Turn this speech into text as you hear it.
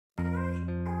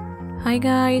Hi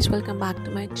guys, welcome back to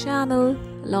my channel,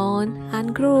 Learn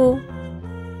and Grow.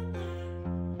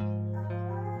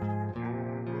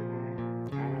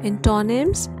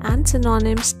 Antonyms and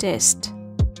synonyms test.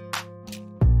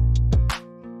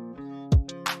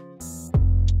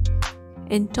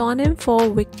 Antonym for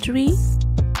victory.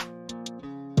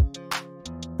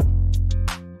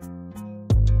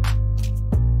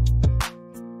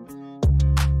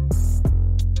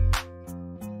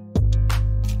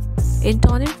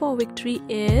 Antonym for victory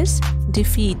is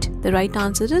defeat. The right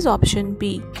answer is option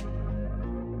B.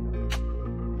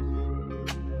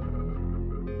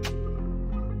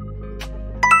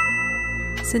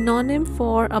 Synonym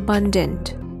for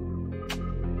abundant.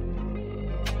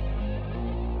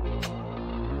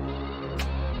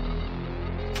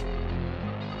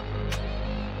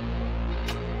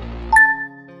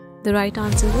 The right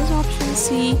answer is option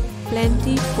C,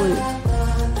 plentiful.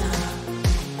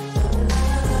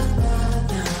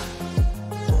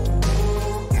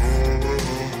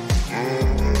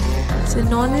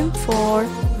 Synonym for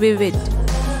vivid.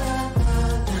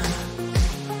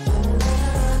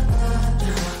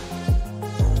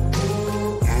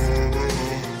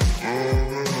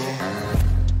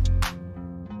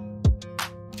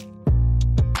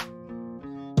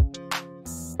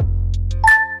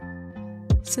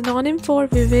 Synonym for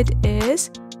vivid is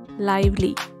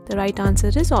lively. The right answer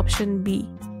is option B.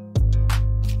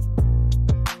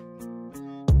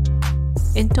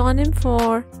 Antonym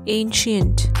for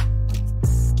ancient.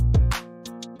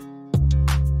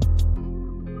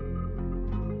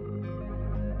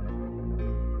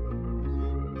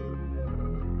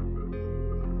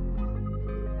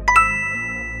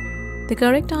 The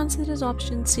correct answer is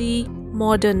option C,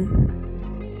 modern.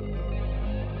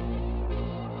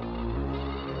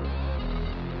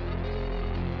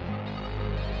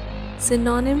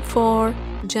 Synonym for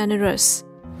generous.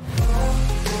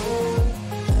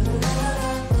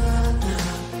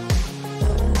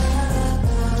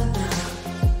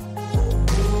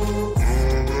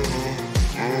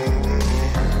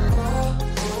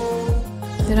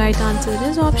 The right answer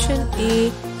is option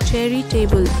A,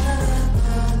 charitable.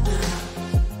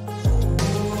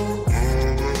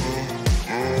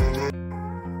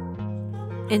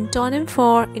 Antonym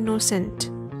for innocent.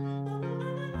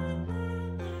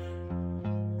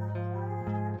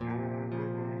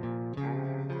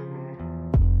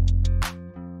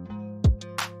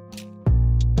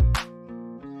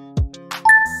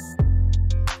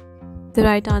 The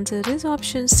right answer is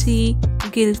option C,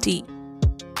 guilty.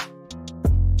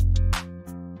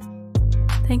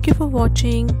 Thank you for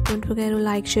watching. Don't forget to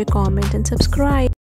like, share, comment and subscribe.